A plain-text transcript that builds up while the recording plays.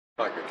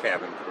Like a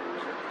cabin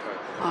cruiser.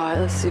 Alright,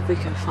 let's see if we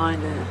can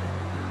find it.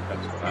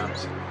 That's what I'm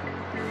seeing.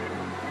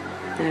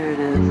 There it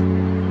is.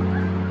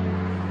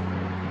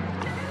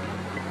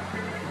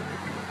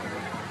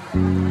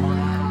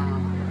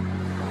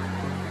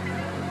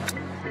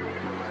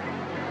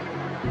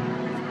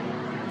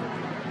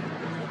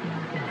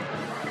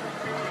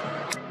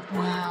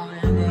 Wow,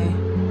 Andy.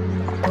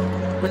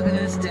 Look at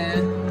this,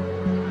 dude.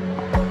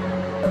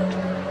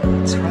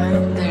 It's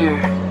right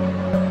there.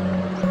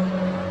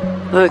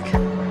 Look.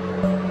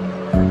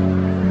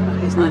 Oh,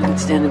 he's not even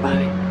standing by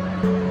me.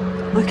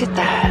 Look at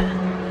that.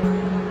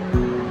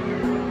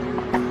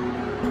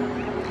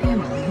 Can you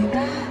believe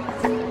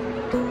that?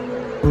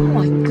 Oh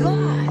my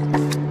God.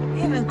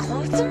 Even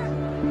closer?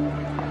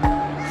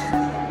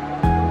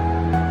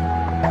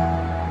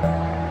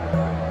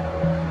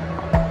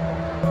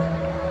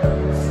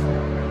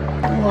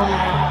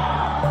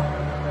 Wow.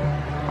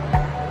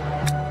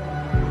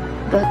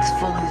 That's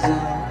fully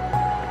zoomed.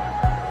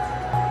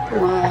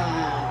 Wow.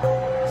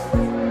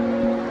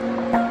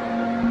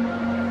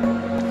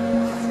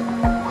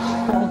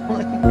 Oh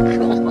my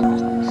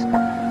gosh.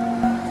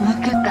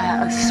 Look at that.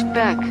 A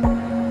speck.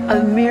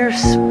 A mere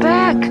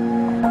speck.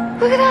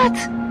 Look at that.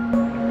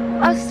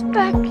 A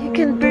speck. You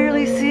can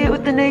barely see it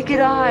with the naked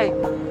eye.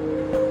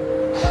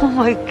 Oh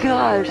my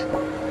gosh.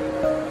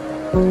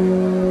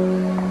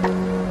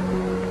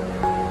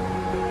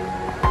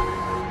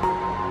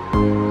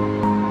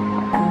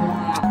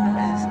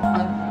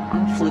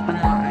 Flipping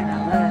out right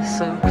now. That is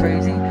so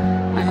crazy.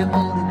 I am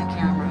holding the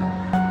camera.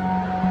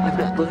 I've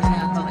got both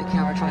hands on the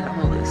camera trying to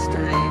hold it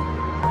steady.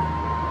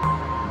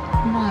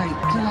 My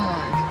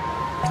God.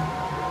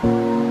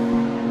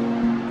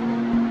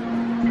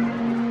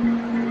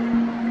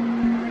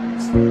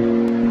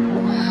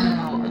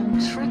 Wow, I'm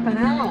tripping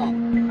out.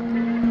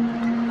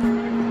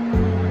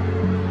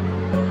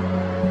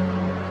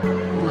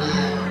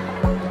 Wow.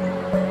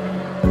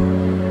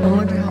 I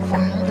wonder how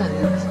far out that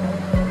is.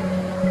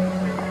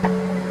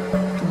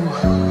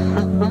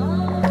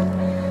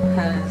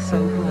 That is so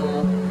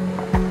cool.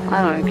 I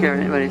don't care what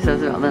anybody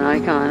says about the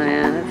Nikon,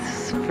 man.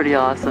 It's pretty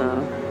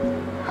awesome.